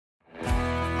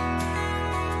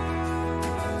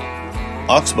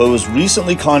Oxbo was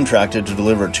recently contracted to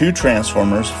deliver 2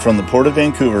 transformers from the Port of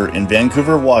Vancouver in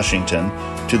Vancouver, Washington,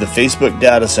 to the Facebook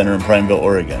data center in Prineville,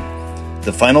 Oregon.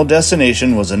 The final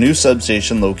destination was a new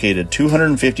substation located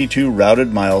 252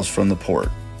 routed miles from the port.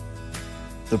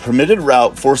 The permitted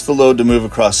route forced the load to move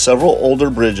across several older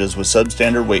bridges with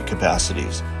substandard weight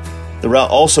capacities. The route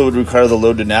also would require the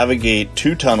load to navigate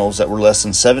 2 tunnels that were less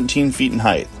than 17 feet in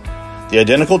height. The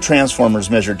identical transformers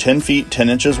measured 10 feet 10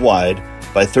 inches wide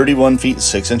by 31 feet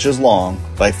 6 inches long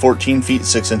by 14 feet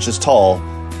 6 inches tall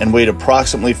and weighed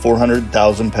approximately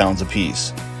 400,000 pounds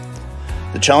apiece.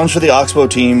 The challenge for the Oxbo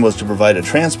team was to provide a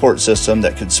transport system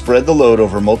that could spread the load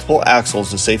over multiple axles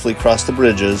to safely cross the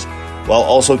bridges while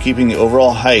also keeping the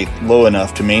overall height low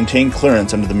enough to maintain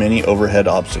clearance under the many overhead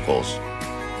obstacles.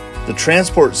 The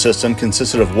transport system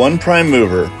consisted of 1 prime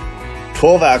mover,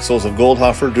 12 axles of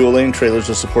Goldhofer dual-lane trailers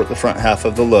to support the front half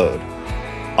of the load,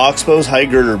 Oxbo's high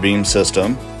girder beam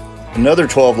system, another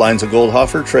 12 lines of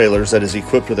Goldhofer trailers that is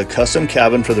equipped with a custom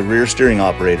cabin for the rear steering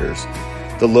operators.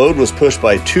 The load was pushed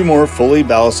by 2 more fully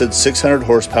ballasted 600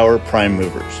 horsepower prime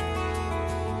movers.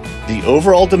 The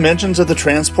overall dimensions of the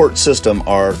transport system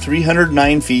are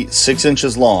 309 feet 6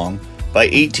 inches long by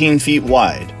 18 feet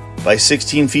wide by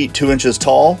 16 feet 2 inches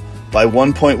tall by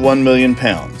 1.1 million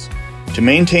pounds. To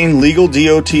maintain legal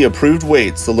DOT approved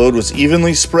weights, the load was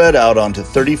evenly spread out onto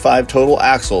 35 total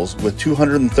axles with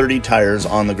 230 tires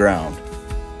on the ground.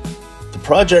 The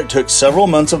project took several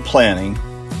months of planning,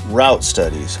 route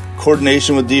studies,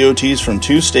 coordination with DOTs from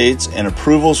 2 states, and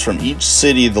approvals from each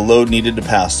city the load needed to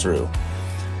pass through.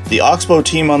 The Oxbo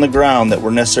team on the ground that were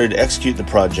necessary to execute the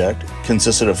project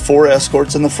consisted of 4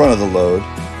 escorts in the front of the load,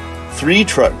 3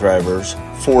 truck drivers,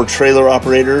 4 trailer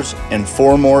operators, and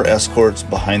 4 more escorts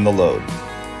behind the load.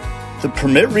 The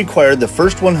permit required the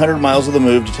first 100 miles of the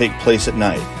move to take place at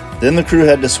night. Then the crew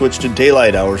had to switch to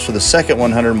daylight hours for the second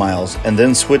 100 miles and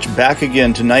then switch back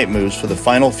again to night moves for the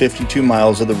final 52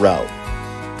 miles of the route.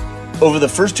 Over the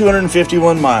first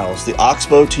 251 miles, the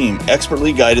Oxbo team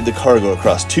expertly guided the cargo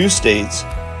across 2 states,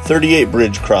 38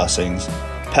 bridge crossings,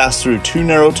 passed through 2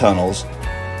 narrow tunnels,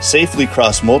 safely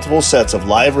crossed multiple sets of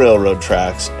live railroad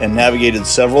tracks, and navigated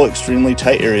several extremely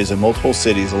tight areas in multiple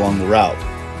cities along the route.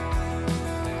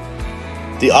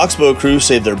 The Oxbo crew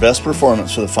saved their best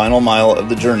performance for the final mile of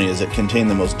the journey as it contained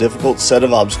the most difficult set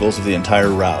of obstacles of the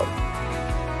entire route.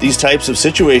 These types of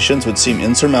situations would seem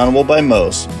insurmountable by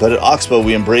most, but at Oxbo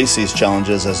we embrace these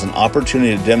challenges as an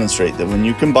opportunity to demonstrate that when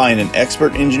you combine an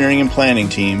expert engineering and planning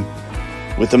team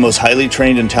with the most highly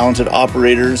trained and talented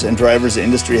operators and drivers the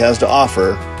industry has to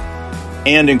offer,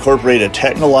 and incorporate a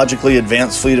technologically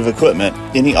advanced fleet of equipment,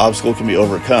 any obstacle can be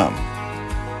overcome.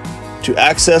 To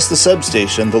access the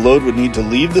substation, the load would need to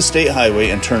leave the state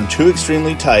highway and turn 2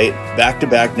 extremely tight,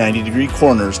 back-to-back 90-degree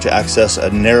corners to access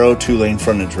a narrow 2-lane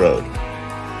frontage road.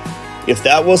 If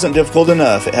that wasn't difficult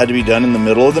enough, it had to be done in the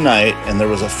middle of the night, and there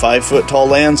was a 5-foot-tall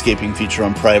landscaping feature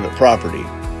on private property.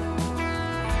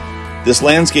 This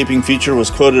landscaping feature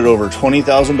was quoted over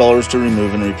 $20,000 to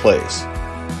remove and replace.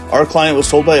 Our client was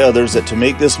told by others that to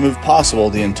make this move possible,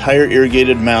 the entire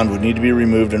irrigated mound would need to be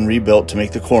removed and rebuilt to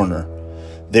make the corner.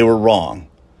 They were wrong.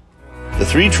 The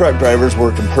 3 truck drivers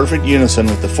worked in perfect unison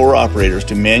with the 4 operators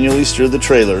to manually steer the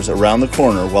trailers around the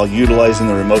corner while utilizing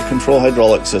the remote control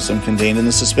hydraulic system contained in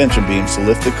the suspension beams to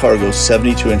lift the cargo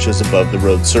 72 inches above the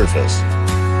road surface.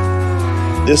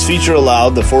 This feature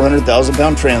allowed the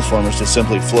 400,000-pound transformers to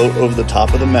simply float over the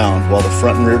top of the mound while the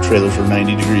front and rear trailers were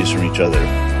 90 degrees from each other.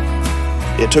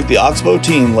 It took the Oxbo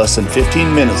team less than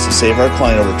 15 minutes to save our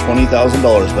client over $20,000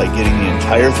 by getting the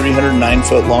entire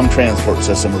 309-foot-long transport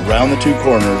system around the 2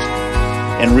 corners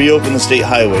and reopen the state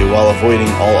highway while avoiding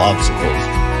all obstacles.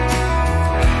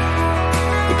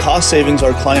 The cost savings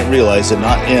our client realized did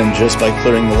not end just by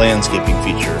clearing the landscaping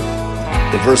feature.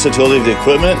 The versatility of the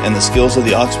equipment and the skills of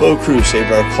the Oxbo crew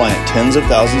saved our client tens of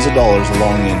thousands of dollars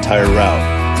along the entire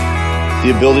route.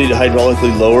 The ability to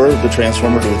hydraulically lower the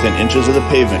transformer to within inches of the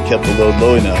pavement kept the load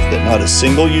low enough that not a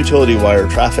single utility wire or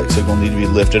traffic signal needed to be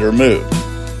lifted or moved.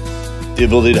 The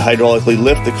ability to hydraulically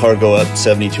lift the cargo up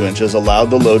 72 inches allowed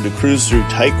the load to cruise through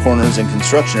tight corners and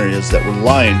construction areas that were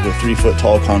lined with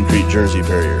 3-foot-tall concrete jersey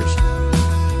barriers.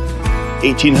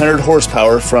 1,800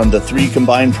 horsepower from the 3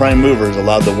 combined prime movers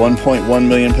allowed the 1.1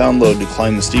 million pound load to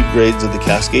climb the steep grades of the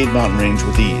Cascade Mountain Range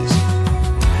with ease.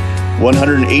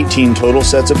 118 total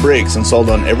sets of brakes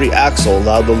installed on every axle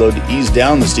allowed the load to ease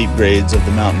down the steep grades of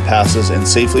the mountain passes and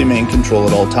safely maintain control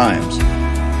at all times.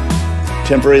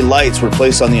 Temporary lights were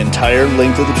placed on the entire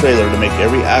length of the trailer to make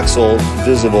every axle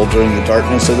visible during the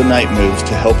darkness of the night moves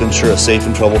to help ensure a safe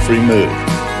and trouble-free move.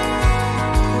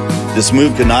 This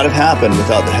move could not have happened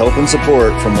without the help and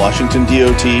support from Washington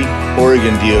DOT,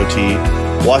 Oregon DOT,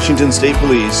 Washington State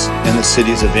Police, and the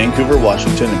cities of Vancouver,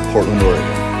 Washington, and Portland,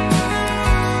 Oregon.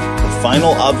 The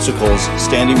final obstacles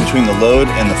standing between the load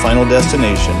and the final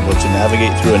destination was to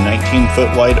navigate through a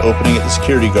 19-foot wide opening at the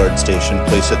security guard station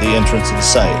placed at the entrance of the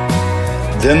site.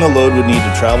 Then the load would need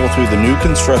to travel through the new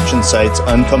construction site's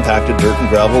uncompacted dirt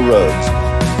and gravel roads,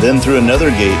 then through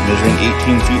another gate measuring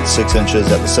 18 feet 6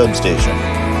 inches at the substation.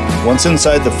 Once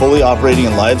inside the fully operating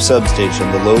and live substation,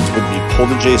 the loads would be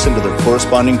pulled adjacent to their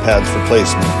corresponding pads for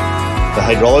placement. The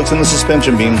hydraulics and the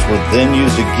suspension beams were then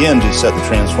used again to set the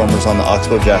transformers on the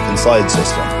Oxbo jack and slide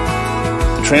system.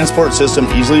 The transport system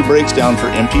easily breaks down for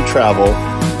empty travel,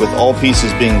 with all pieces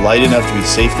being light enough to be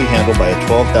safely handled by a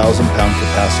 12,000-pound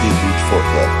capacity reach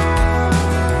forklift.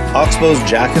 Oxbo's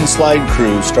jack and slide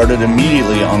crew started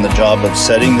immediately on the job of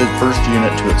setting the first unit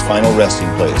to its final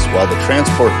resting place, while the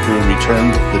transport crew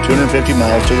returned the 250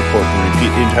 miles to the port to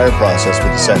repeat the entire process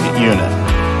with the second unit.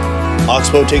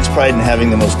 Oxbo takes pride in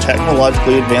having the most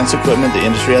technologically advanced equipment the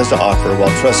industry has to offer,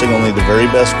 while trusting only the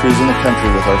very best crews in the country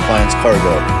with our clients'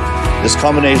 cargo. This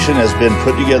combination has been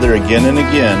put together again and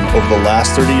again over the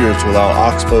last 30 years to allow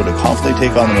Oxbo to confidently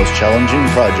take on the most challenging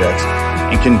projects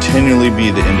and continually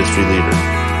be the industry leader.